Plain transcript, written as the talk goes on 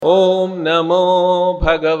Om Namo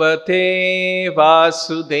Bhagavate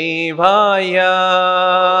Vasudevaya.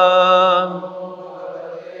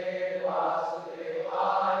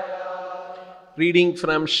 Reading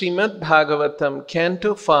from Srimad Bhagavatam,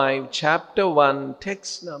 Canto 5, Chapter 1,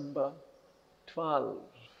 Text number 12.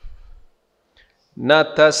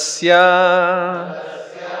 Natasya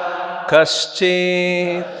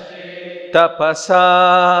kaschet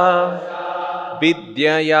tapasa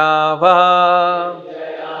vidyayava.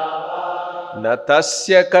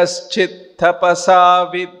 Natasya kaschit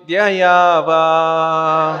tapasa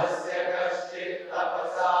vidyayava.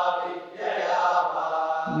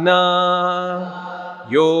 Na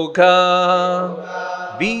yoga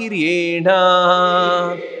viryena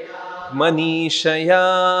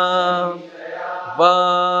manishaya va.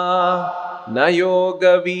 Na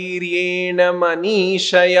yoga viryena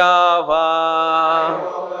manishaya va.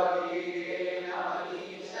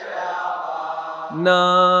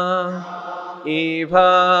 Na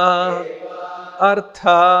eva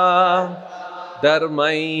artha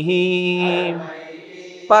dharmaihi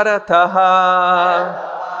parataha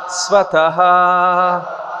svataha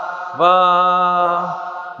va.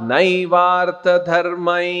 Naivartha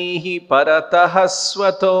dharmaihi parataha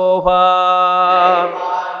svato va.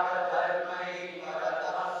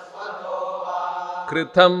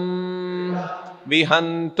 Kritam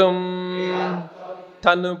vihantum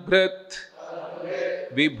tanubhrit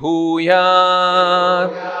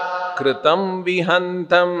vibhuyat. Kritam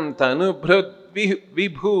vihantam tanubhrit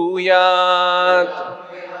vibhuyat.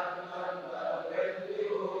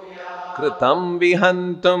 Kritam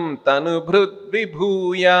vihantam tanubhrit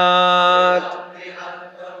vibhuyat.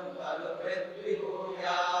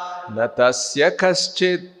 Natasya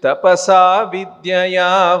kaschit tapasa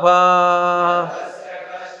vidyayava.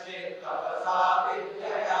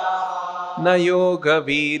 Na yoga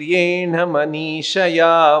viryena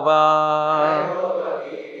manishaya va.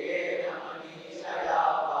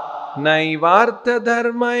 Naivartha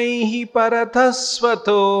dharmaihi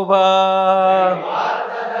parathasvato va.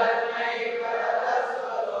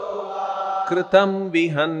 Kritam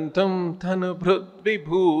vihantum tanubhrut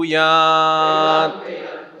vibhuyat.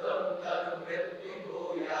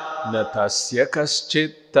 Natasya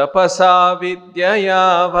kaschit tapasa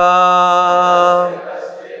vidyayava.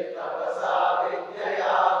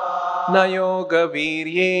 Na yoga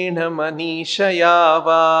viryena manishaya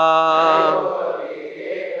va.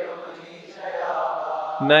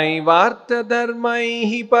 Naivartha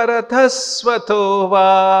dharmaihi parathasvato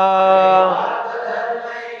va.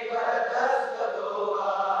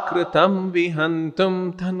 Kritam vihantum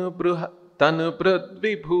tanubhrut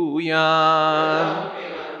vibhuyat.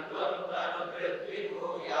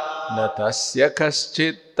 Natasya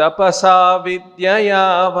kaschit tapasa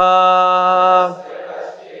vidyayava.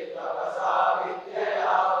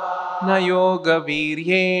 Na yoga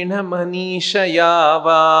viryena manishaya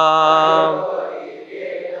va.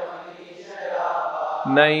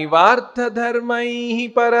 Naivartha dharmaihi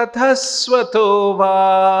parathasvato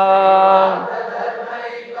va.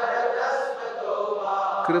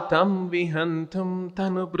 Kritam vihantum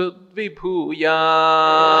tanubhrut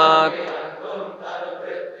vibhuyat.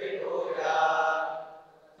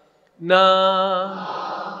 Na,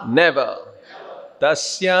 never.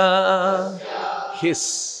 Tasya,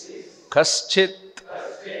 his. Kaschit,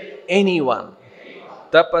 anyone.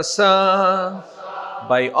 Tapasa,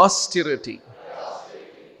 by austerity.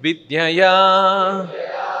 Vidyaya,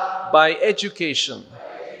 by education.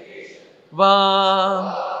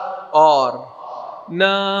 Va, or.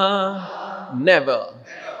 Na, never.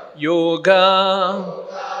 Yoga,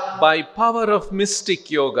 by power of mystic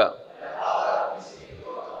yoga.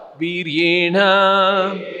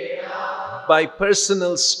 Viryena, by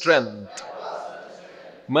personal strength.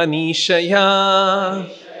 Manishaya,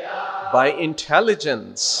 by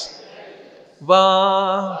intelligence.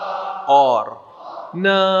 Va, or.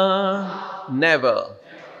 Na, never.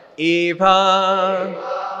 Eva,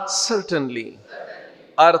 certainly.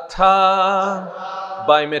 Artha,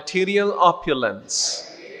 by material opulence.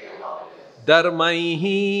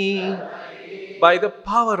 Dharmaihi, by the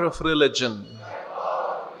power of religion.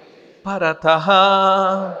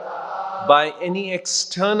 Parataha, by any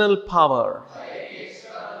external power.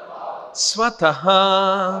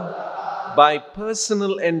 Svataha, by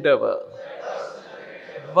personal endeavor.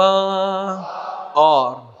 Va,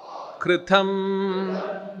 or. Kritam,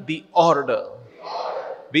 the order.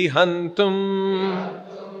 Vihantum,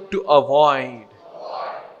 to avoid.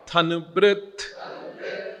 Tanubhrit,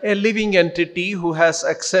 a living entity who has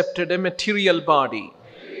accepted a material body.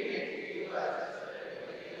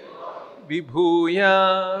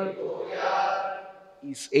 Vibhuya,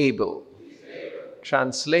 is able.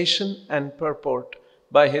 Translation and purport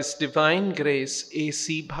by His Divine Grace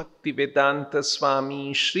A.C. Bhaktivedanta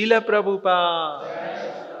Swami Srila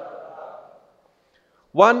Prabhupada.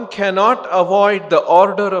 One cannot avoid the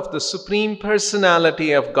order of the Supreme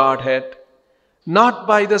Personality of Godhead, not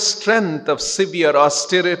by the strength of severe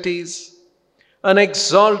austerities, an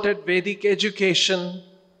exalted Vedic education,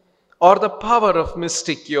 or the power of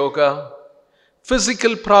mystic yoga,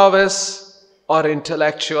 physical prowess, or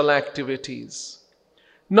intellectual activities.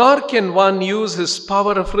 Nor can one use his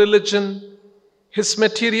power of religion, his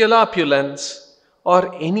material opulence,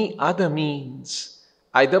 or any other means,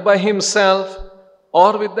 either by himself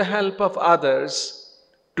or with the help of others,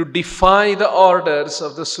 to defy the orders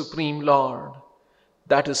of the Supreme Lord.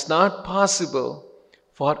 That is not possible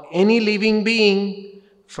for any living being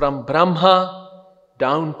from Brahma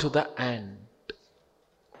down to the ant.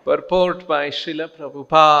 Purport by Srila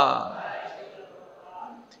Prabhupada.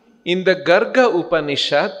 In the Garga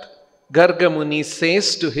Upanishad, Garga Muni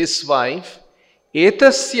says to his wife,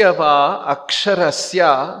 Etasya va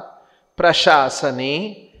aksharasya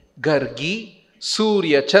prashasane gargi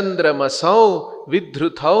surya chandramasau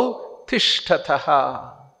vidhrutau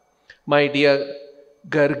tishtataha. My dear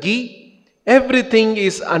Gargi, everything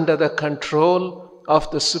is under the control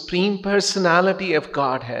of the Supreme Personality of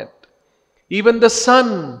Godhead. Even the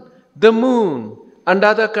sun, the moon, and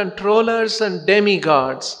other controllers and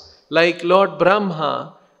demigods like Lord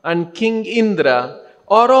Brahma and King Indra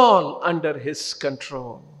are all under his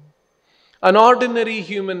control. An ordinary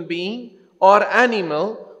human being or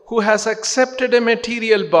animal who has accepted a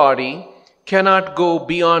material body cannot go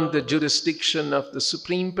beyond the jurisdiction of the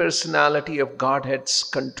Supreme Personality of Godhead's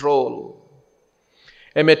control.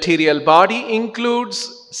 A material body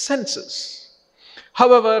includes senses.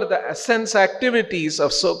 However, the sense activities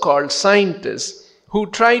of so-called scientists who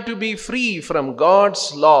try to be free from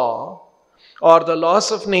God's law or the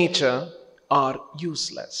laws of nature are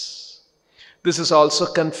useless. This is also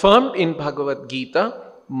confirmed in Bhagavad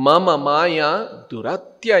Gita, Mama Maya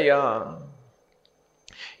Duratyaya.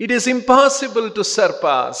 It is impossible to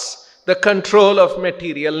surpass the control of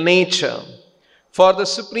material nature, for the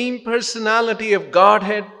Supreme Personality of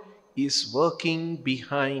Godhead is working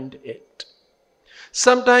behind it.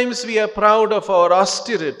 Sometimes we are proud of our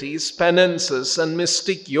austerities, penances, and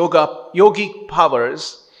mystic yogic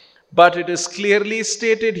powers, but it is clearly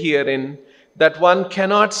stated herein that one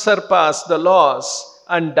cannot surpass the laws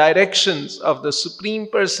and directions of the Supreme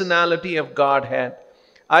Personality of Godhead,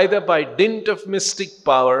 either by dint of mystic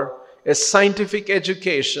power, a scientific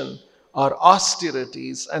education, or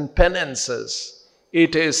austerities and penances.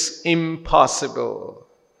 It is impossible.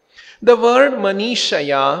 The word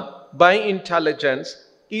Manishaya, by intelligence,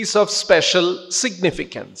 is of special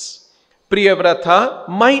significance. Priyavrata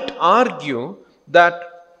might argue that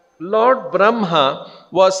Lord Brahma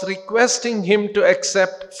was requesting him to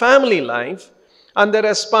accept family life and the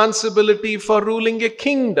responsibility for ruling a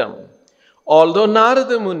kingdom, although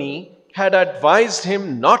Narada Muni had advised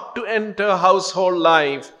him not to enter household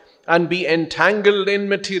life and be entangled in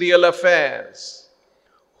material affairs.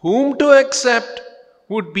 Whom to accept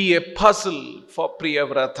would be a puzzle for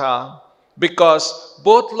Priyavrata, because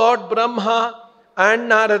both Lord Brahma and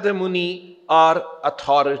Narada Muni are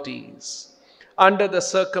authorities. Under the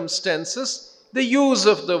circumstances, the use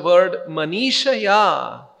of the word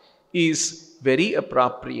Manishaya is very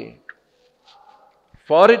appropriate.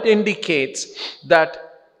 For it indicates that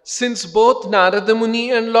since both Narada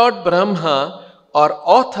Muni and Lord Brahma are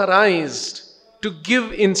authorized to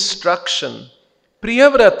give instruction,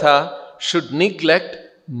 Priyavrata should neglect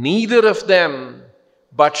neither of them,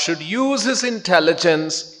 but should use his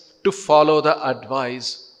intelligence to follow the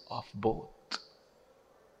advice of both.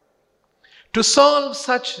 To solve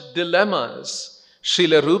such dilemmas,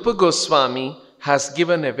 Srila Rupa Goswami has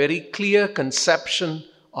given a very clear conception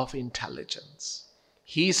of intelligence.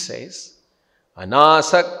 He says,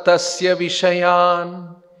 Anasaktasya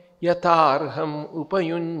vishayan yatarham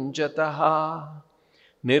upayunjataha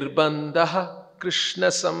nirbandaha Krishna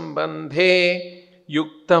sambandhe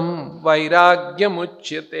yuktam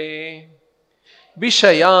vairagyamuchyate.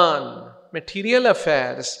 Vishayan, material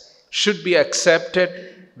affairs, should be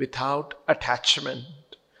accepted without attachment,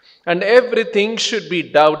 and everything should be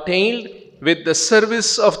dovetailed with the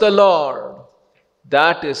service of the Lord.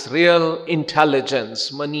 That is real intelligence,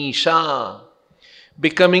 Manisha.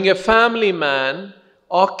 Becoming a family man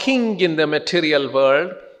or king in the material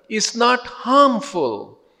world is not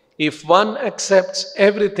harmful if one accepts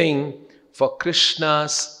everything for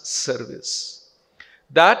Krishna's service.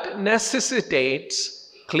 That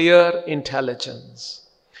necessitates clear intelligence.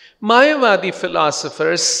 Mayavadi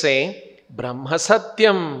philosophers say, Brahma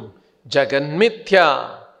Satyam, Jagan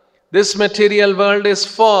Mithya. This material world is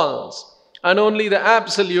false, and only the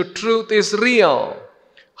absolute truth is real.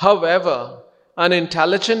 However, an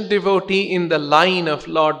intelligent devotee in the line of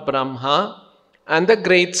Lord Brahma and the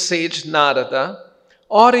great sage Narada,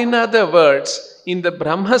 or in other words, in the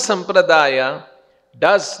Brahma Sampradaya,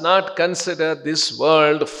 does not consider this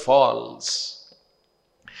world false.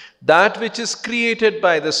 That which is created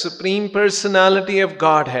by the Supreme Personality of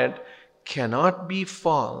Godhead cannot be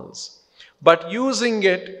false, but using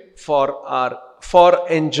it for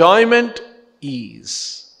enjoyment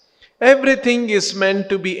is. Everything is meant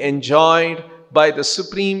to be enjoyed by the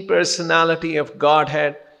Supreme Personality of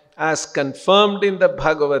Godhead, as confirmed in the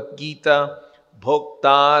Bhagavad Gita,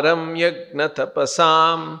 Bhoktaram Yajna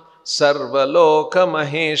Tapasam Sarvaloka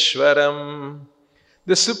Maheshwaram.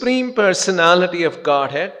 The Supreme Personality of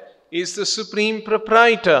Godhead is the Supreme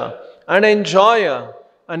Proprietor and Enjoyer,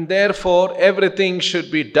 and therefore everything should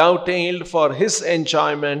be dovetailed for His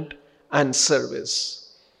enjoyment and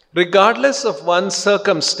service. Regardless of one's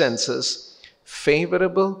circumstances,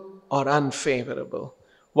 favorable or unfavorable,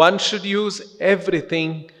 one should use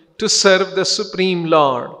everything to serve the Supreme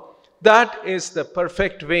Lord. That is the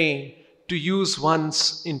perfect way to use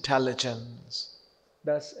one's intelligence.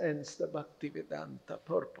 Thus ends the Bhaktivedanta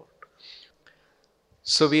purport.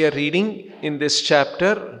 So we are reading in this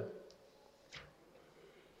chapter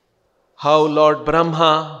how Lord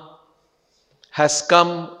Brahma has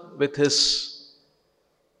come with his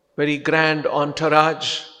very grand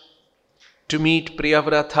entourage to meet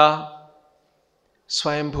Priyavrata,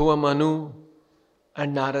 Swayambhuva Manu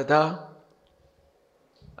and Narada.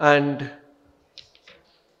 And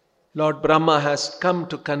Lord Brahma has come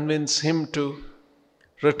to convince him to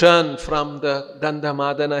return from the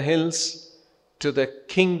Gandhamadana hills to the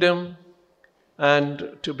kingdom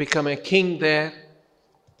and to become a king there.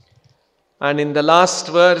 And in the last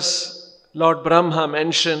verse, Lord Brahma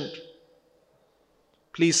mentioned,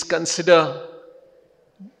 please consider,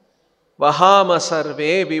 Vahama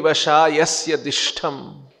sarve vivasha yasya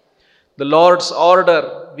dishtam. The Lord's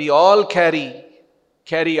order we all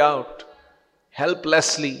carry out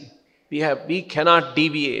helplessly. We cannot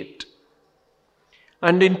deviate.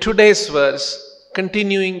 And in today's verse,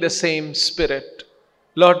 continuing the same spirit,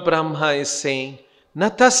 Lord Brahma is saying,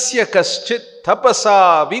 Natasya kaschit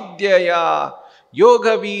tapasa vidyaya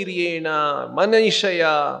yoga viryena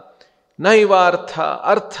manishaya naivartha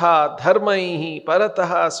artha dharmaihi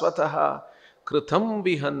parataha swataha kritam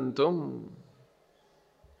vihantum.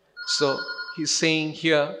 So he's saying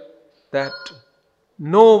here that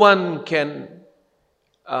no one can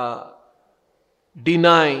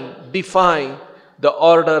defy the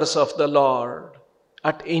orders of the Lord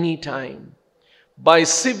at any time. By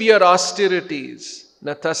severe austerities,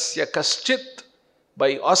 natasya kaschit,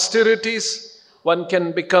 by austerities, one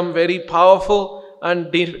can become very powerful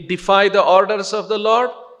and defy the orders of the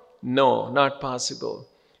Lord? No, not possible.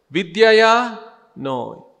 Vidyaya?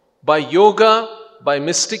 No. By yoga, by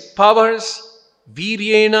mystic powers,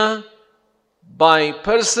 viryena, by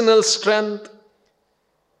personal strength,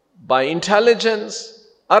 by intelligence,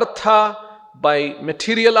 artha, by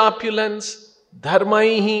material opulence,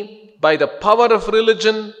 dharmaihi, by the power of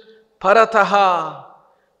religion, parataha,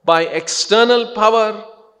 by external power,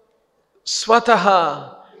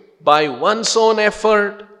 swataha, by one's own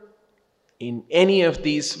effort. In any of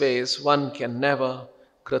these ways, one can never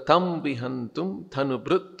kritam vihantum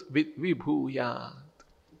thanubrut vibhuyat.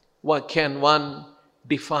 What can one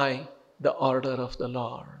defy the order of the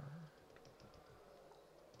Lord?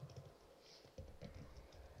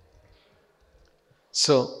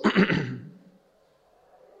 So,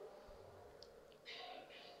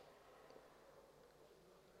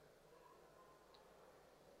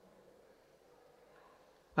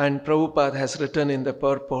 and Prabhupada has written in the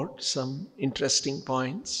purport some interesting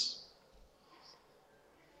points.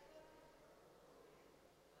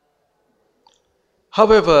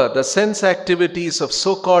 However, the sense activities of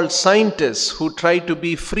so-called scientists who try to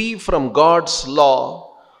be free from God's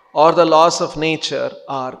law or the laws of nature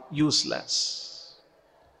are useless.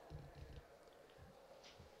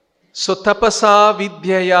 So tapasa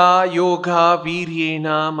vidyaya yoga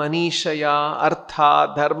viryena manishaya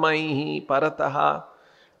artha dharmaihi parataha.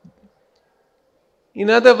 In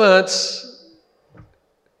other words,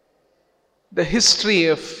 the history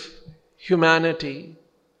of humanity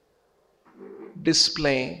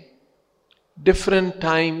display different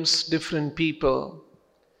times, different people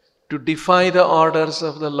to defy the orders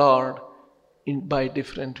of the Lord by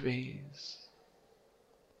different ways.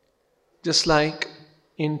 Just like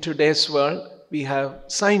in today's world, we have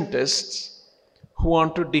scientists who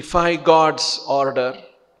want to defy God's order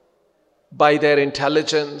by their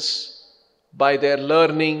intelligence, by their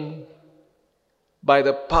learning, by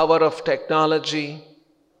the power of technology,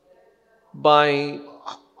 by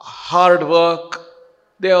hard work.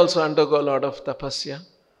 They also undergo a lot of tapasya,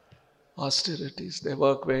 austerities. They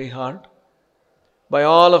work very hard. By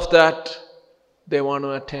all of that, they want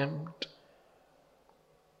to attempt.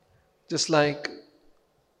 Just like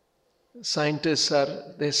scientists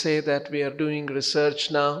they say that we are doing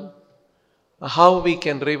research now, how we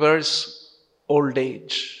can reverse old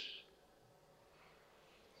age.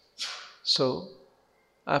 So,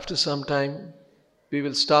 after some time, we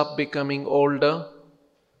will stop becoming older.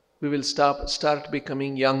 We will start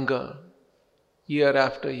becoming younger, year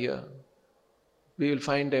after year. We will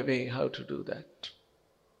find a way how to do that.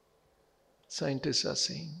 Scientists are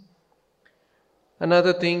saying.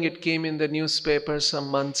 Another thing, it came in the newspaper some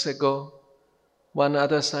months ago. One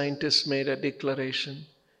other scientist made a declaration.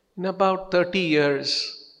 In about 30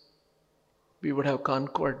 years, we would have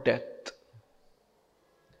conquered death.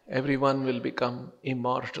 Everyone will become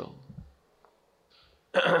immortal.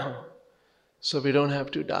 So we don't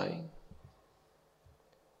have to die.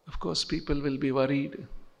 Of course, people will be worried.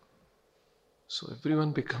 So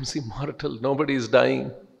everyone becomes immortal. Nobody is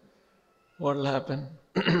dying. What will happen?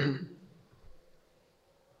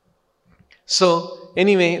 So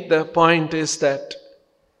anyway, the point is that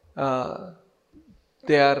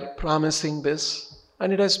they are promising this,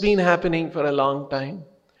 and it has been happening for a long time.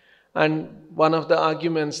 And one of the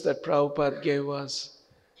arguments that Prabhupada gave was,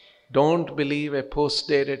 don't believe a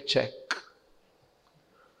post-dated check.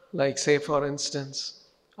 Like say for instance,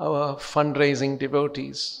 our fundraising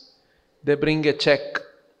devotees, they bring a check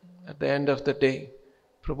at the end of the day.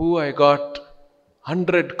 Prabhu, I got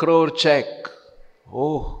 100 crore check.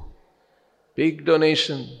 Oh, big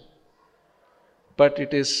donation. But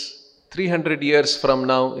it is 300 years from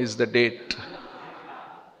now is the date.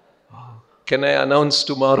 Can I announce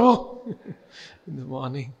tomorrow in the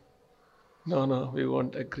morning? No, we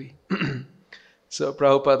won't agree. So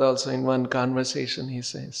Prabhupada also in one conversation he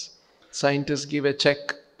says, scientists give a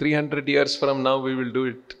check, 300 years from now we will do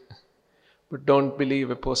it. But don't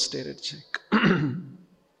believe a post-dated check.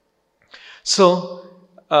 So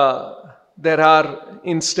there are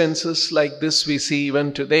instances like this we see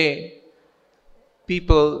even today.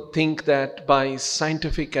 People think that by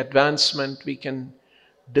scientific advancement we can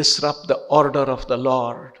disrupt the order of the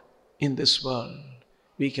Lord in this world.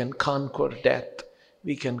 We can conquer death.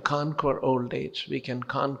 We can conquer old age. We can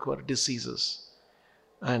conquer diseases.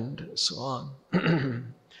 And so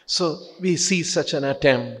on. So we see such an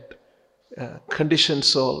attempt. Conditioned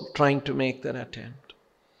soul trying to make that attempt.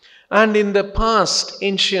 And in the past,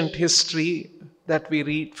 ancient history that we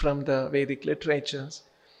read from the Vedic literatures,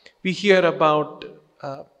 we hear about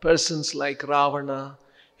persons like Ravana,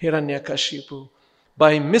 Hiranyakashipu,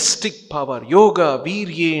 by mystic power, yoga,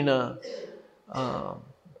 viryena,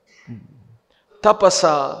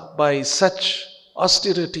 tapasa, by such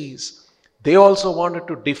austerities, they also wanted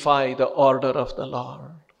to defy the order of the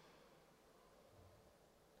Lord.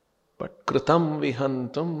 But kritam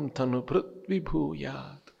vihantam tanubhrut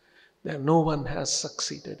vibhuyat. There no one has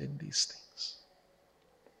succeeded in these things.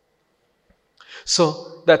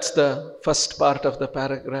 So that's the first part of the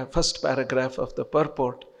paragraph, first paragraph of the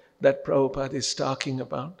purport that Prabhupada is talking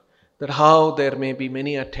about. That how there may be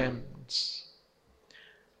many attempts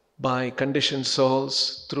by conditioned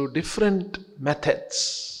souls through different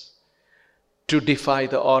methods to defy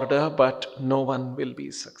the order, but no one will be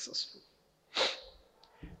successful.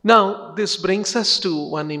 Now, this brings us to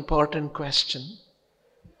one important question.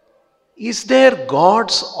 Is there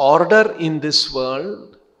God's order in this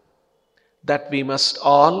world that we must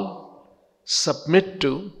all submit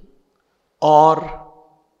to, or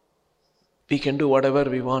we can do whatever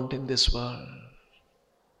we want in this world?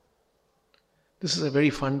 This is a very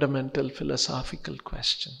fundamental philosophical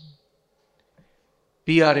question.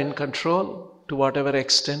 We are in control to whatever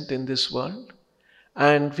extent in this world,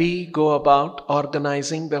 and we go about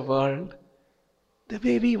organizing the world the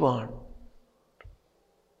way we want.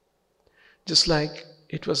 Just like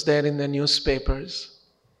it was there in the newspapers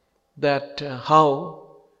that how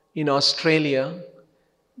in Australia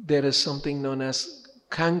there is something known as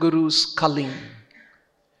kangaroos culling.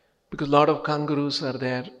 Because a lot of kangaroos are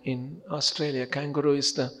there in Australia. Kangaroo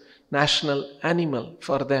is the national animal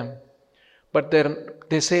for them. But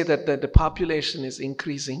they say that the population is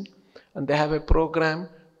increasing, and they have a program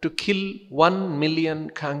to kill 1 million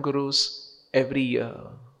kangaroos every year.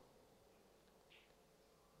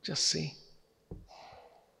 Just see.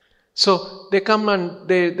 So they come and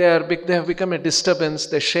they have become a disturbance.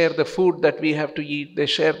 They share the food that we have to eat. They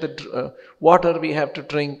share the water we have to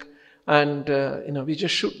drink. And we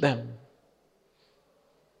just shoot them.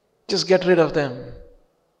 Just get rid of them.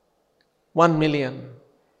 1 million.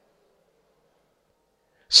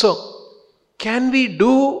 So, can we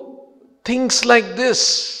do things like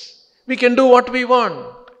this? We can do what we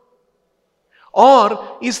want.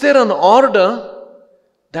 Or is there an order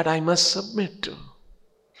that I must submit to?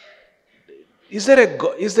 Is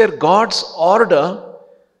there God's order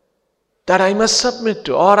that I must submit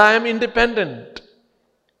to? Or I am independent?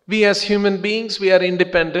 We as human beings, we are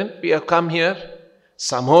independent. We have come here.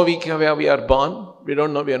 Somehow we are born. We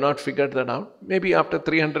don't know. We have not figured that out. Maybe after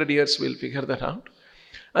 300 years we'll figure that out.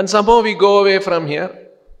 And somehow we go away from here.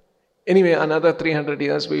 Anyway, another 300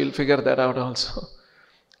 years we will figure that out also.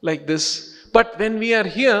 Like this. But when we are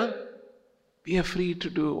here, we are free to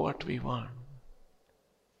do what we want.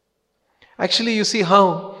 Actually, you see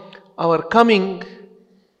how our coming,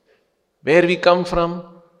 where we come from,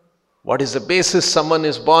 what is the basis? Someone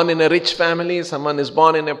is born in a rich family, someone is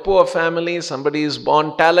born in a poor family, somebody is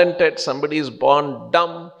born talented, somebody is born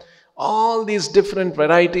dumb. All these different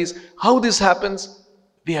varieties. How this happens,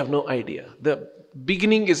 we have no idea. The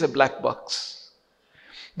beginning is a black box.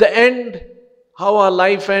 The end, how our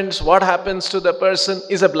life ends, what happens to the person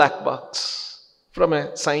is a black box from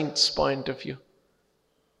a science point of view.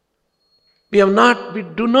 We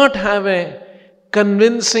do not have a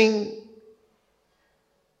convincing,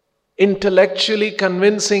 intellectually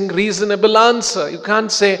convincing, reasonable answer. You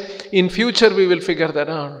can't say, in future we will figure that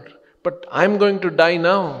out. But I'm going to die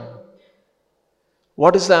now.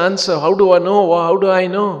 What is the answer? How do I know? How do I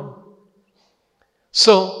know?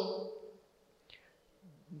 So,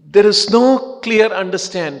 there is no clear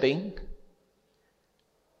understanding.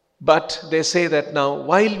 But they say that now,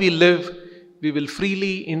 while we live, we will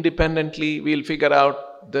freely, independently, we will figure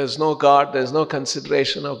out there's no God, there's no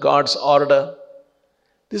consideration of God's order.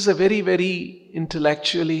 This is a very, very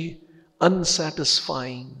intellectually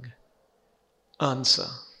unsatisfying answer.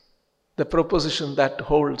 The proposition that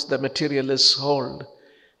holds, the materialists hold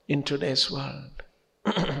in today's world.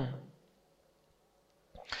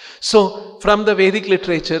 So, from the Vedic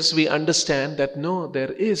literatures, we understand that no,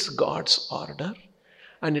 there is God's order.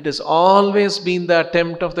 And it has always been the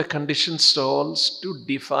attempt of the conditioned souls to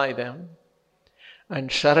defy them.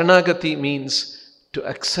 And Sharanagati means to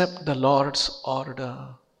accept the Lord's order.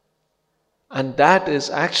 And that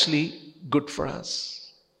is actually good for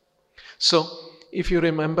us. So, if you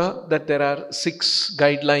remember that there are 6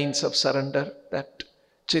 guidelines of surrender that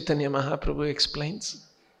Chaitanya Mahaprabhu explains.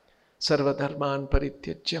 Sarva dharman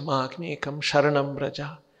parityajya māgnekam sharanam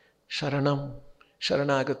vraja. Sharanam,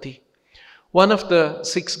 Sharanagati. One of the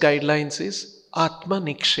 6 guidelines is Atma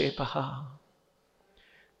Nikshepaha.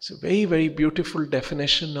 It's a very, very beautiful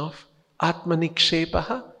definition of Atma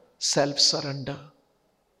Nikshepaha, self-surrender.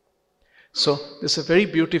 So, this is a very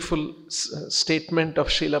beautiful statement of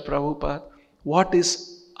Srila Prabhupada. What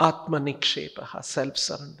is Atma Nikshepaha,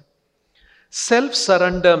 self-surrender?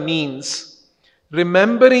 Self-surrender means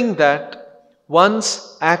remembering that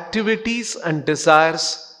one's activities and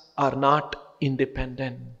desires are not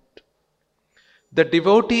independent. The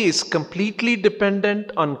devotee is completely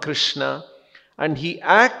dependent on Krishna and he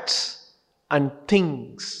acts and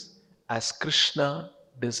thinks as Krishna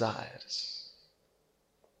desires.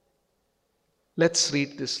 Let's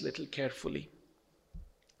read this little carefully.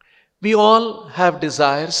 We all have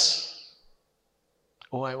desires.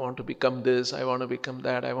 Oh, I want to become this, I want to become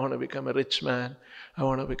that, I want to become a rich man, I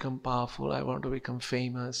want to become powerful, I want to become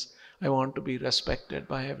famous, I want to be respected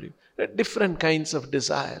by everyone. There are different kinds of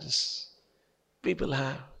desires people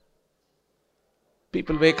have.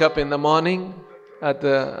 People wake up in the morning at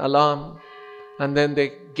the alarm and then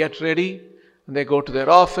they get ready and they go to their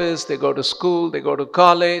office, they go to school, they go to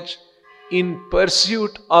college in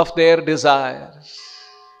pursuit of their desires.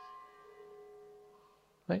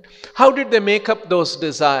 Right? How did they make up those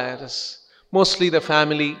desires? Mostly the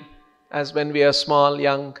family, as when we are small,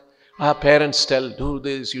 young, our parents tell, do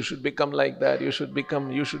this, you should become like that, you should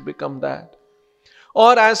become that.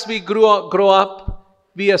 Or as we grow up,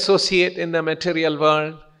 we associate in the material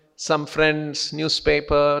world, some friends,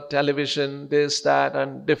 newspaper, television, this, that,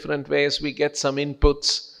 and different ways we get some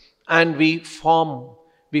inputs and we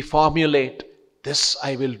formulate, this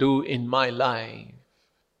I will do in my life.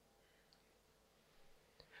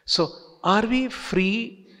 So, are we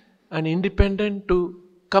free and independent to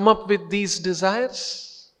come up with these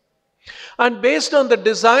desires? And based on the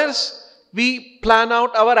desires, we plan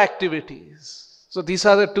out our activities. So, these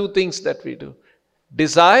are the 2 things that we do.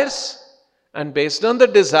 Desires, and based on the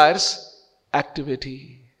desires,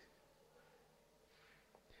 activity.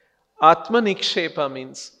 Atma Nikshepa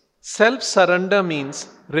means, self-surrender means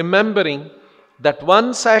remembering that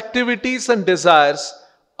one's activities and desires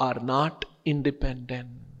are not independent.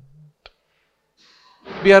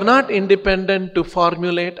 We are not independent to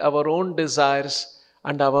formulate our own desires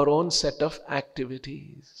and our own set of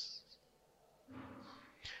activities.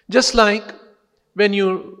 Just like when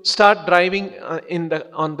you start driving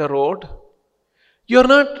on the road, you're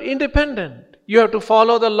not independent. You have to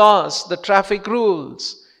follow the laws, the traffic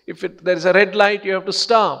rules. If there is a red light, you have to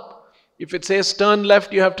stop. If it says turn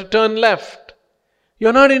left, you have to turn left.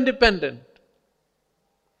 You're not independent.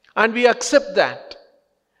 And we accept that.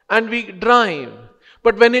 And we drive.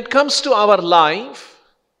 But when it comes to our life,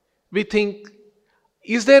 we think,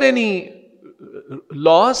 is there any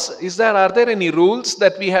laws? Are there any rules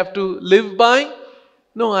that we have to live by?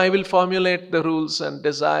 No, I will formulate the rules and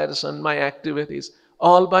desires and my activities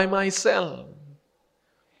all by myself.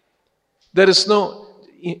 There is no,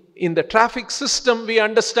 in the traffic system, we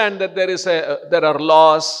understand that there are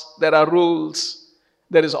laws, there are rules,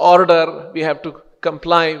 there is order, we have to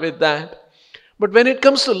comply with that. But when it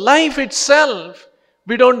comes to life itself,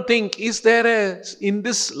 we don't think, in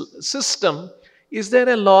this system, is there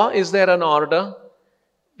a law? Is there an order?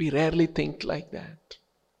 We rarely think like that.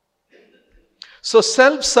 So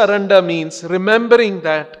self-surrender means remembering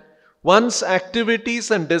that one's activities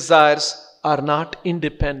and desires are not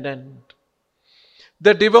independent.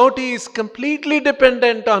 The devotee is completely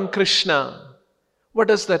dependent on Krishna. What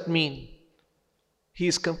does that mean? He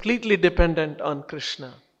is completely dependent on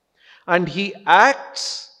Krishna. And he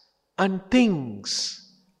acts and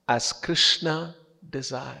thinks as Krishna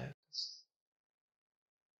desires.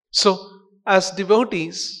 So, as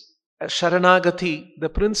devotees, Sharanagati, the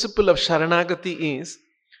principle of Sharanagati is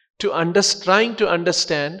trying to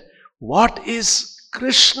understand what is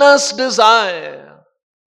Krishna's desire.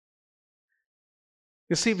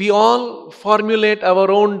 You see, we all formulate our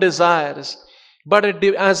own desires, but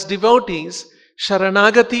as devotees,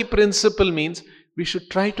 Sharanagati principle means we should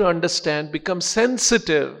try to understand, become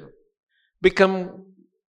sensitive, become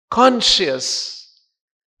conscious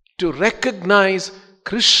to recognize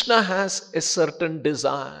Krishna has a certain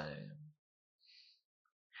desire.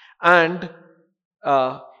 And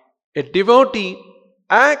a devotee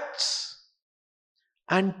acts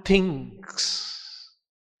and thinks.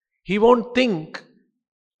 He won't think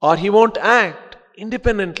or he won't act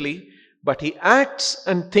independently, but he acts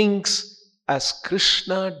and thinks as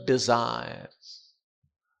Krishna desires.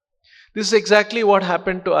 This is exactly what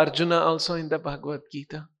happened to Arjuna also in the Bhagavad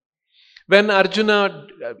Gita. When Arjuna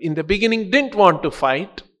in the beginning didn't want to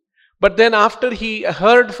fight, but then after he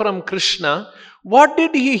heard from Krishna, what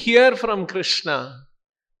did he hear from Krishna?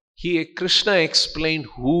 Krishna explained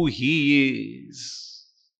who he is.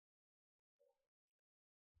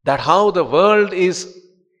 That how the world is,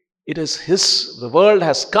 it is his, the world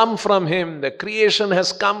has come from him, the creation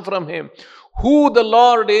has come from him. Who the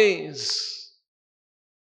Lord is,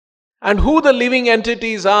 and who the living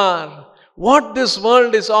entities are, what this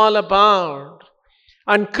world is all about.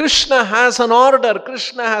 And Krishna has an order,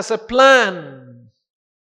 Krishna has a plan.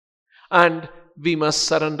 And we must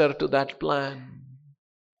surrender to that plan.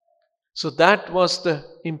 So that was the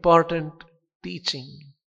important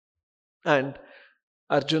teaching. And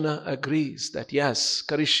Arjuna agrees that yes,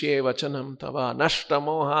 Karishye vachanam tava nashta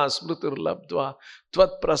moha smrutir labdva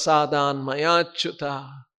tvat prasadan mayachyuta.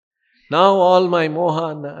 Now all my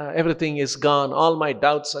moha, everything is gone, all my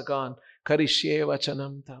doubts are gone. Karishye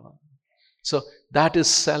vachanam tava. So that is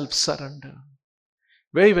self-surrender.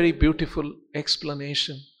 Very, very beautiful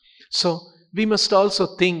explanation. So we must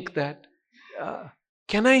also think that,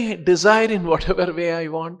 can I desire in whatever way I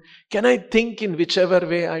want? Can I think in whichever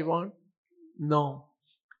way I want? No.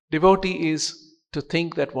 Devotee is to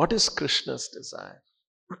think that what is Krishna's desire.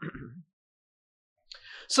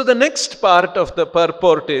 So the next part of the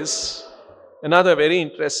purport is another very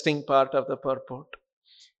interesting part of the purport.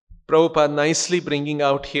 Prabhupada nicely bringing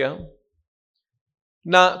out here.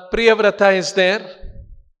 Now, Priyavrata is there.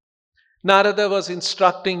 Narada was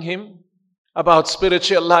instructing him about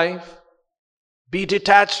spiritual life. Be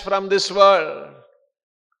detached from this world.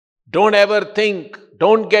 Don't ever think.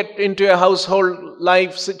 Don't get into a household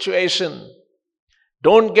life situation.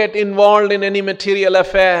 Don't get involved in any material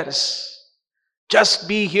affairs. Just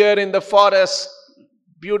be here in the forest,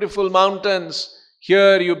 beautiful mountains.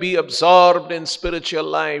 Here you be absorbed in spiritual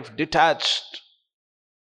life, detached.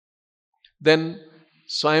 Then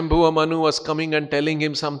Swayambhuva Manu was coming and telling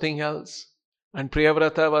him something else. And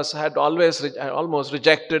Priyavrata had almost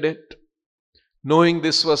rejected it. Knowing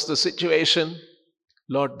this was the situation,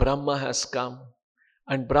 Lord Brahma has come.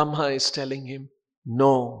 And Brahma is telling him,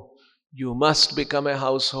 no, you must become a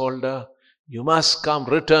householder. You must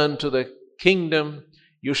return to the kingdom.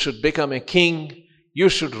 You should become a king. You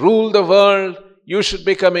should rule the world. you should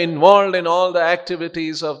become involved in all the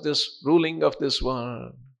activities of this ruling of this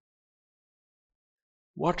world.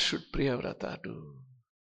 What should Priyavrata do?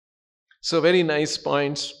 So very nice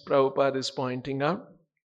points Prabhupada is pointing out.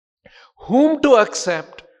 Whom to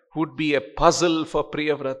accept would be a puzzle for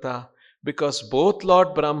Priyavrata, because both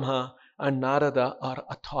Lord Brahma and Narada are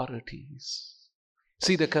authorities.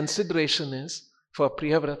 See, the consideration is for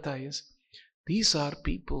Priyavrata is, these are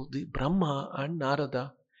people, the Brahma and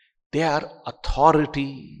Narada, they are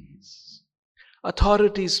authorities.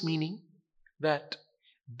 Authorities meaning that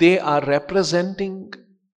they are representing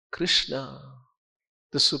Krishna,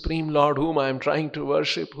 the Supreme Lord whom I am trying to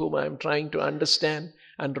worship, whom I am trying to understand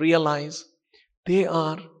and realize. They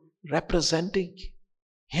are representing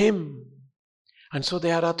Him. And so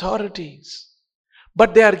they are authorities.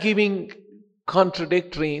 But they are giving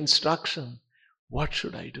contradictory instruction. What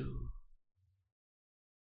should I do?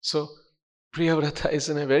 So Priyavrata is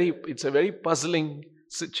it's a very puzzling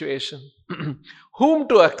situation. Whom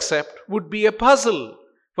to accept would be a puzzle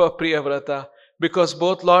for Priyavrata, because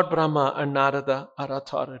both Lord Brahma and Narada are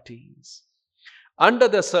authorities. Under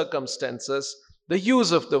the circumstances, the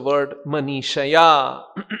use of the word manishaya.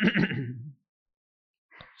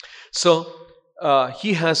 So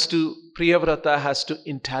Priyavrata has to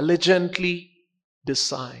intelligently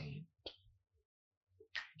decide.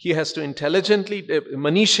 He has to intelligently,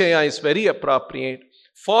 manishaya is very appropriate,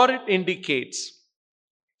 for it indicates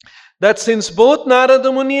that since both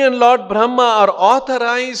Narada Muni and Lord Brahma are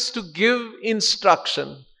authorized to give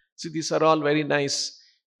instruction. See, these are all very nice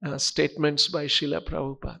statements by Srila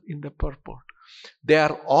Prabhupada in the purport. They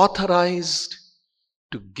are authorized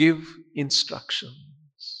to give instructions.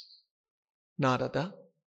 Narada,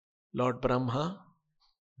 Lord Brahma,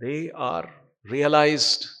 they are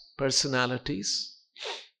realized personalities.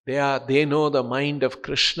 They know the mind of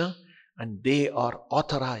Krishna, and they are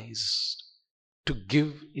authorized to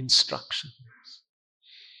give instructions.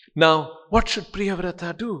 Now, what should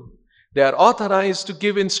Priyavrata do? They are authorized to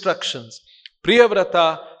give instructions.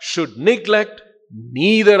 Priyavrata should neglect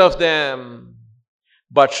neither of them,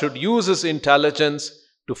 but should use his intelligence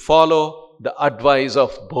to follow the advice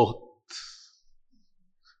of both.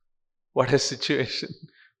 What a situation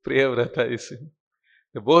Priyavrata is in.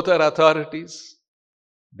 They both are authorities.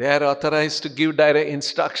 They are authorized to give direct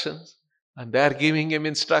instructions, and they are giving him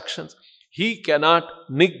instructions. He cannot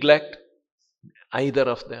neglect either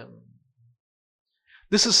of them.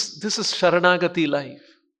 This is Sharanagati life.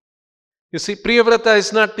 You see, Priyavrata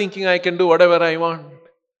is not thinking I can do whatever I want.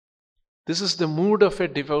 This is the mood of a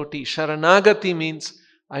devotee. Sharanagati means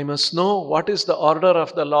I must know what is the order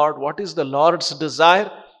of the Lord, what is the Lord's desire,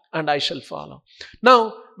 and I shall follow.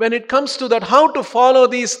 Now, when it comes to that, how to follow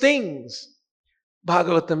these things,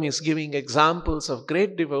 Bhagavatam is giving examples of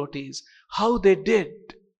great devotees, how they did.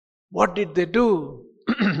 What did they do?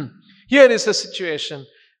 Here is a situation.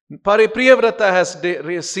 Priyavrata has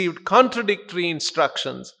received contradictory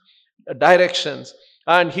instructions, directions,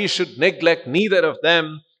 and he should neglect neither of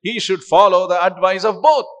them. He should follow the advice of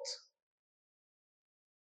both.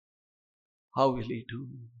 How will he do?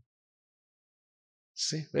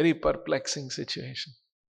 See, very perplexing situation.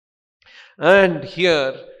 And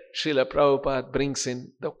here Srila Prabhupada brings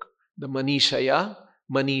in the manishaya.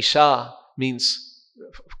 Manisha means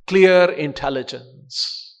clear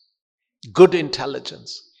intelligence, good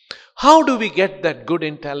intelligence. How do we get that good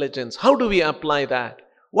intelligence? How do we apply that?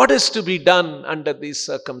 What is to be done under these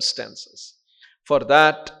circumstances? For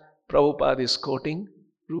that, Prabhupada is quoting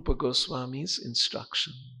Rupa Goswami's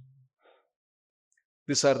instruction.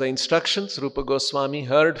 These are the instructions Rupa Goswami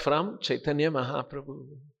heard from Chaitanya Mahaprabhu.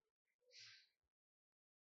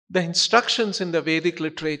 The instructions in the Vedic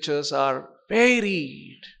literatures are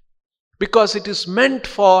varied, because it is meant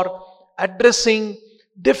for addressing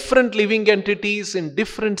different living entities in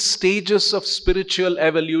different stages of spiritual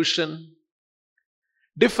evolution,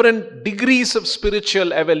 different degrees of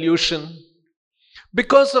spiritual evolution.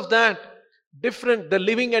 Because of that, the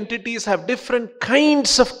living entities have different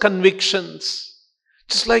kinds of convictions.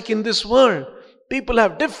 Just like in this world, people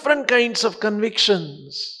have different kinds of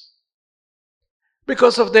convictions.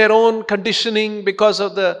 Because of their own conditioning,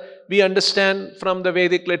 we understand from the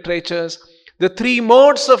Vedic literatures, the three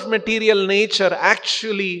modes of material nature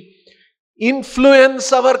actually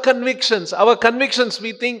influence our convictions. Our convictions,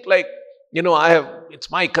 we think like,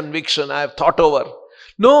 it's my conviction, I have thought over.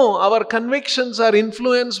 No, our convictions are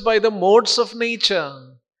influenced by the modes of nature.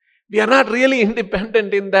 We are not really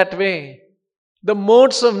independent in that way. The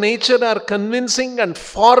modes of nature are convincing and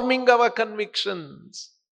forming our convictions.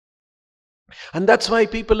 And that's why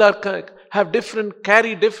people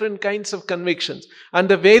carry different kinds of convictions. And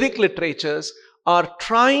the Vedic literatures are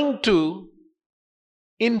trying to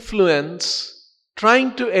influence,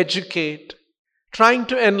 trying to educate, trying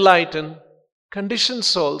to enlighten conditioned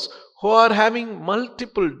souls who are having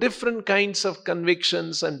multiple different kinds of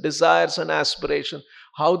convictions and desires and aspirations,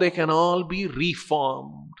 how they can all be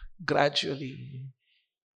reformed gradually.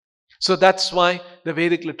 So that's why the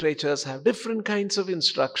Vedic literatures have different kinds of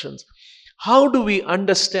instructions. How do we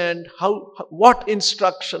understand what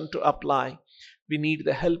instruction to apply? We need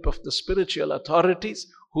the help of the spiritual authorities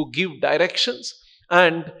who give directions,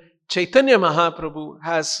 and Chaitanya Mahaprabhu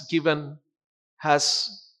has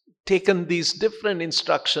taken these different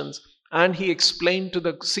instructions and he explained to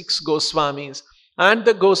the 6 Goswamis, and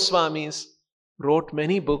the Goswamis wrote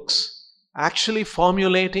many books actually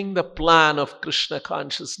formulating the plan of Krishna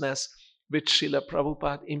consciousness which Srila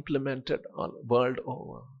Prabhupada implemented all world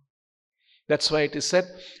over. That's why it is said,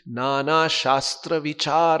 Nana Shastra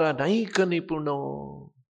Vichara Naika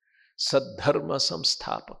Nipuno Saddharma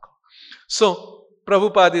Samsthapaka. So,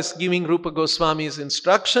 Prabhupada is giving Rupa Goswami's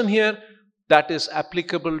instruction here that is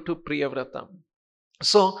applicable to Priyavrata.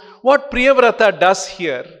 So, what Priyavrata does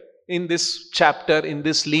here in this chapter, in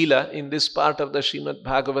this Leela, in this part of the Srimad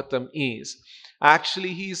Bhagavatam is,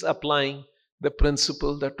 actually he is applying the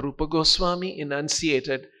principle that Rupa Goswami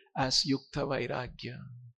enunciated as Yukta Vairagya.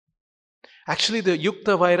 Actually, the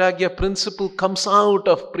Yukta Vairagya principle comes out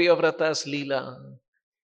of Priyavrata's Leela.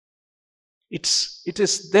 It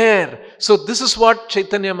is there. So this is what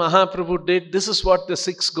Chaitanya Mahaprabhu did. This is what the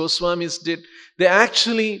 6 Goswamis did. They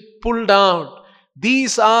actually pulled out.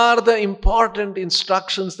 These are the important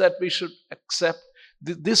instructions that we should accept.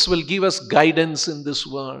 This will give us guidance in this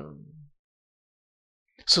world.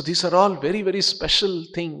 So these are all very, very special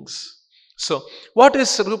things. So what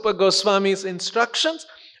is Rupa Goswami's instructions?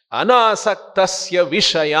 Anasaktasya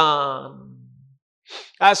Vishayan.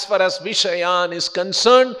 As far as Vishayan is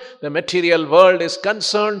concerned, the material world is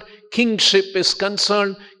concerned, kingship is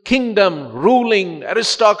concerned, kingdom, ruling,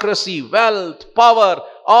 aristocracy, wealth, power,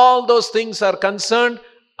 all those things are concerned.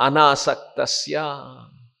 Anasaktasya.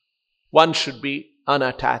 One should be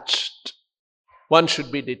unattached. One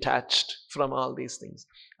should be detached from all these things.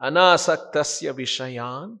 Anasaktasya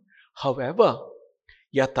Vishayan. However,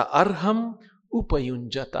 yata arham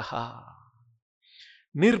upayunjataha.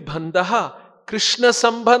 Nirbhandaha Krishna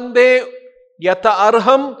sambandhe yata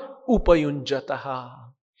arham upayunjataha.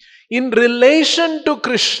 In relation to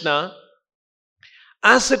Krishna,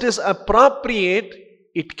 as it is appropriate,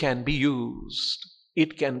 it can be used.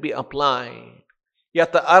 It can be applied.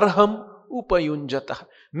 Yata arham upayunjataha.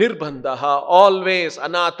 Nirbhandaha, always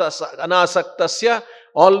anasaktasya,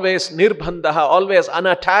 always nirbhandaha, always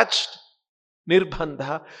unattached.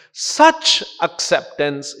 Nirbandha, such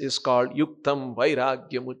acceptance is called Yuktam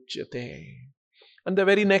Vairagya Muchyate. And the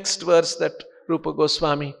very next verse that Rupa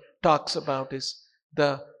Goswami talks about is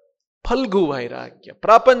the Phalgu Vairagya.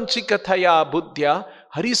 Prapanchikathaya buddhya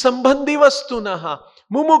harisambandhi vastunaha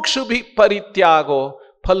mumukshubhi parityago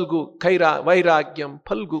Phalgu kaira vairagyam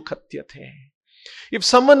Phalgu khatyate. If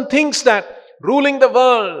someone thinks that ruling the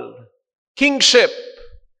world, kingship,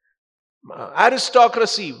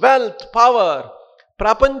 aristocracy, wealth, power,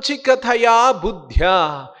 prapanchikathaya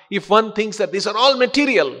buddhya, if one thinks that these are all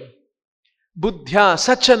material, buddhya,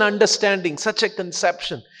 such an understanding, such a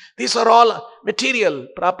conception, these are all material,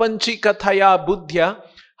 prapanchikathaya buddhya,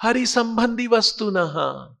 harisambandhi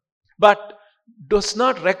vastunaha, but does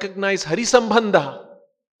not recognize harisambandha,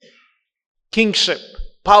 kingship,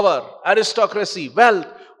 power, aristocracy, wealth,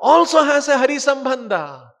 also has a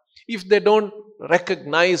harisambandha. If they don't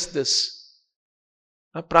recognize this,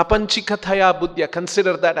 prapanchikathaya buddhya,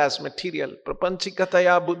 consider that as material.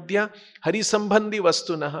 Prapanchikathaya buddhya harisambandhi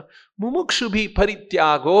vastunaha mumukshubhi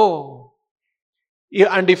parityago.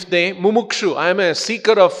 And if they, mumukshu, I am a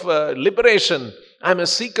seeker of liberation, I am a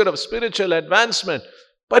seeker of spiritual advancement,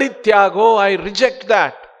 parityago, I reject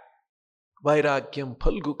that. Vairagyam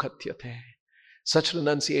Phalgu khatyate. Such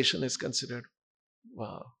renunciation is considered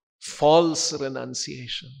false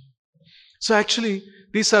renunciation. So actually,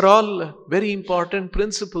 these are all very important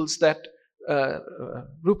principles that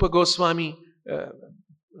Rupa Goswami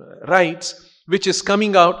writes, which is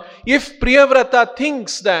coming out. If Priyavrata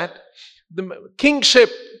thinks that the kingship,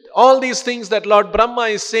 all these things that Lord Brahma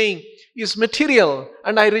is saying is material,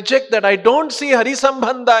 and I reject that, I don't see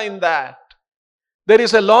Harisambandha in that. There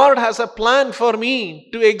is a Lord has a plan for me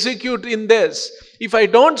to execute in this. If I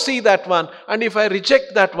don't see that one, and if I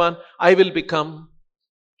reject that one, I will become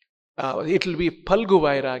it will be Phalgu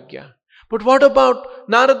Vairagya. But what about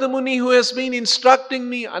Narada Muni who has been instructing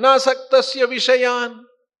me, Anasaktasya Vishayan?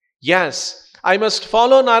 Yes, I must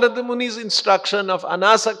follow Narada Muni's instruction of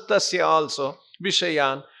Anasaktasya also,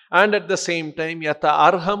 Vishayan, and at the same time, Yata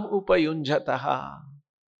Arham Upayunjataha.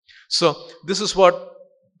 So this is what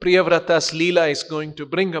Priyavrata's Leela is going to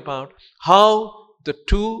bring about. How the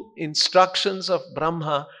two instructions of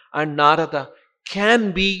Brahma and Narada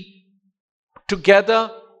can be together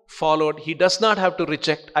followed. He does not have to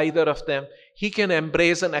reject either of them. He can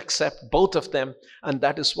embrace and accept both of them. And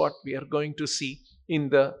that is what we are going to see in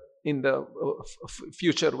the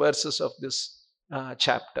future verses of this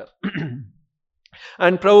chapter.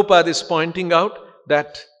 And Prabhupada is pointing out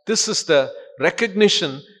that this is the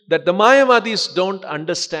recognition that the Mayavadis don't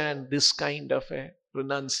understand this kind of a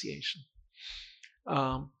renunciation.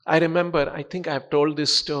 I remember, I think I have told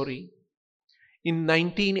this story. In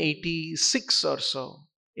 1986 or so,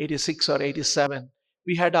 86 or 87,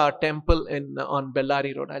 we had our temple on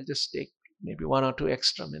Bellary Road. I'll just take maybe 1 or 2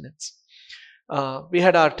 extra minutes. We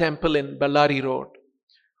had our temple in Bellary Road.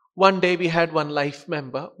 One day we had one life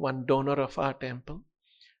member, one donor of our temple,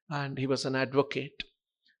 and he was an advocate.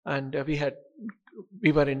 And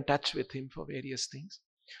we were in touch with him for various things.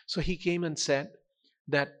 So he came and said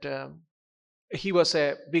that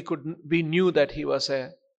we knew that he was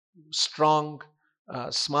a strong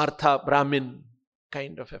Smartha Brahmin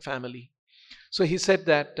kind of a family. So he said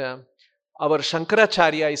that our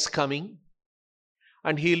Shankaracharya is coming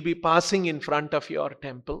and he'll be passing in front of your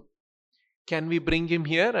temple. Can we bring him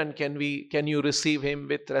here and can you receive him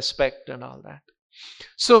with respect and all that?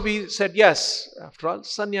 So we said yes. After all,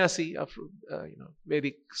 sannyasi,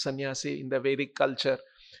 Vedic sannyasi in the Vedic culture,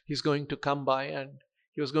 he's going to come by and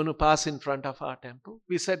he was going to pass in front of our temple.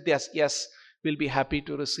 We said yes, we'll be happy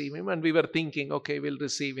to receive him. And we were thinking, okay, we'll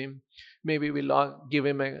receive him. Maybe we'll give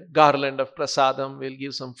him a garland of prasadam. We'll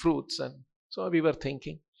give some fruits. And so we were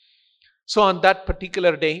thinking. So on that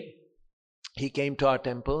particular day, he came to our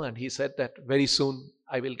temple and he said that very soon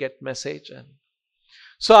I will get message. And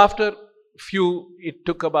so after it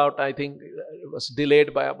took about, I think it was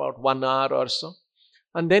delayed by about 1 hour or so.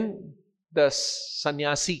 And then the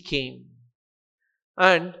sannyasi came.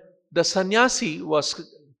 And the sannyasi was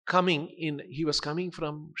he was coming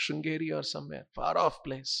from Sringeri or somewhere, far off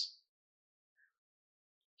place.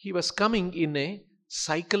 He was coming in a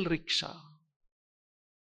cycle rickshaw.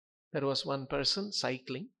 There was one person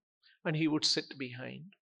cycling and he would sit behind.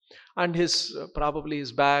 And probably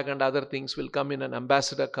his bag and other things will come in an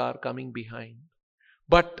ambassador car coming behind.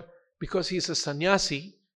 But because he's a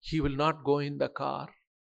sannyasi, he will not go in the car.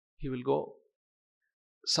 He will go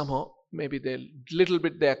somehow. Maybe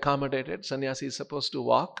they accommodated. Sannyasi is supposed to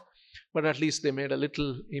walk, but at least they made a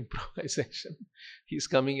little improvisation. He's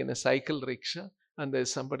coming in a cycle rickshaw and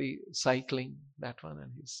there's somebody cycling that one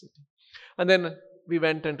and he's sitting. And then we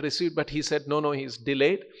went and received, but he said, no, he's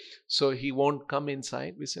delayed, so he won't come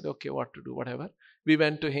inside. We said, okay, what to do, whatever. We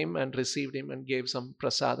went to him and received him and gave some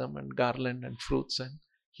prasadam and garland and fruits and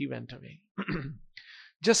he went away.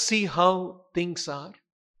 Just see how things are.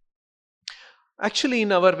 Actually,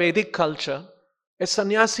 in our Vedic culture, a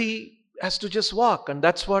sannyasi has to just walk, and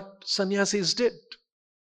that's what sannyasis did.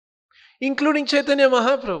 Including Chaitanya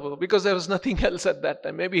Mahaprabhu, because there was nothing else at that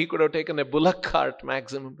time. Maybe he could have taken a bullock cart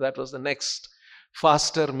maximum. That was the next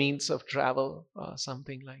faster means of travel or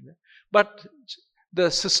something like that. But the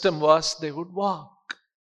system was they would walk.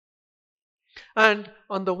 And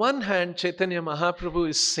on the one hand, Chaitanya Mahaprabhu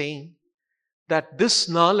is saying that this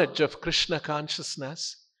knowledge of Krishna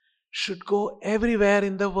consciousness should go everywhere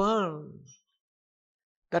in the world.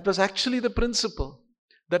 That was actually the principle,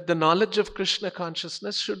 that the knowledge of Krishna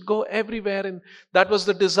consciousness should go everywhere. And that was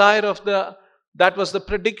the desire that was the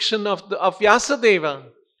prediction of Vyasadeva.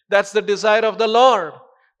 That's the desire of the Lord.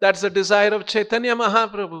 That's the desire of Chaitanya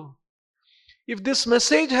Mahaprabhu. If this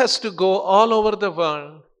message has to go all over the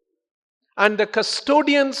world, and the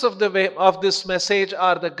custodians of this message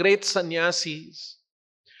are the great sannyasis,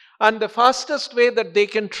 and the fastest way that they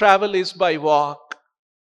can travel is by walk,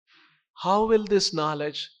 how will this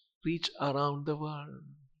knowledge reach around the world?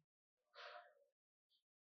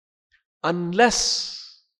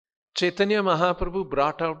 Unless Chaitanya Mahaprabhu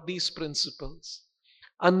brought out these principles,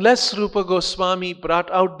 unless Rupa Goswami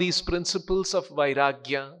brought out these principles of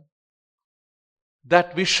Vairagya,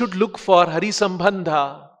 that we should look for Hari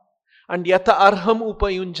Sambandha and Yata Arham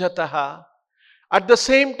Upayunjataha, at the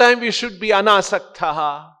same time we should be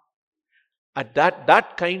Anasaktaha. At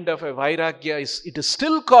that kind of a Vairagya it is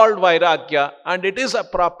still called Vairagya and it is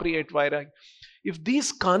appropriate Vairagya. If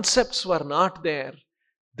these concepts were not there,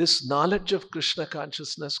 this knowledge of Krishna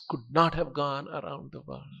consciousness could not have gone around the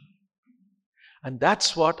world. And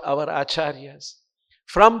that's what our acharyas,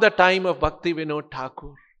 from the time of Bhakti Vinod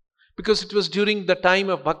Thakur, because it was during the time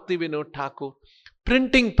of Bhakti Vinod Thakur,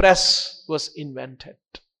 printing press was invented.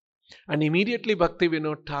 And immediately Bhakti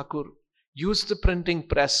Vinod Thakur used the printing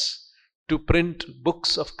press to print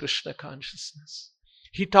books of Krishna consciousness.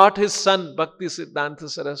 He taught his son, Bhakti Siddhanta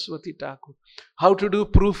Saraswati Thakur, how to do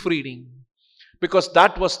proofreading, because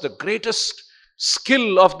that was the greatest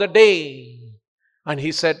skill of the day. And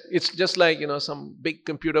he said, it's just like, some big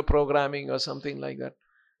computer programming or something like that.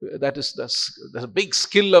 That is the big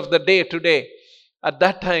skill of the day today. At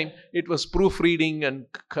that time, it was proofreading and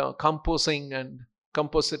composing and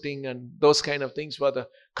compositing, and those kind of things were the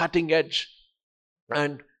cutting edge.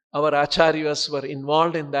 And our acharyas were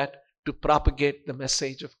involved in that to propagate the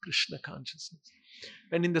message of Krishna consciousness.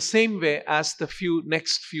 And in the same way, as the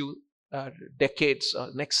next few decades or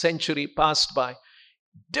next century passed by,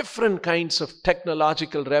 different kinds of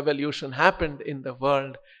technological revolution happened in the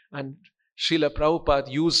world, and Srila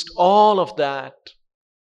Prabhupada used all of that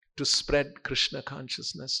to spread Krishna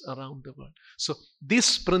consciousness around the world. So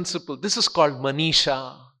this principle, this is called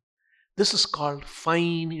Manisha. This is called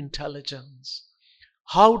fine intelligence.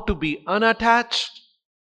 How to be unattached,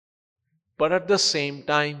 but at the same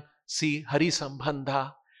time see Hari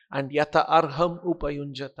Sambandha and Yata Arham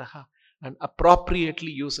Upayunjataha and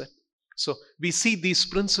appropriately use it. So we see these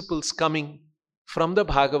principles coming from the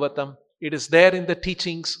Bhagavatam. It is there in the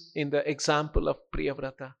teachings, in the example of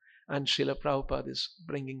Priyavrata, and Srila Prabhupada is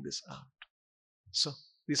bringing this out. So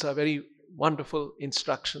these are very wonderful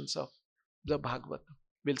instructions of the Bhagavatam.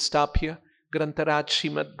 We'll stop here. Grantaraj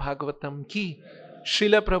Srimad Bhagavatam ki,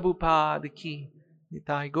 Srila Prabhupada ki,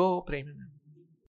 Nitai Go Premanand.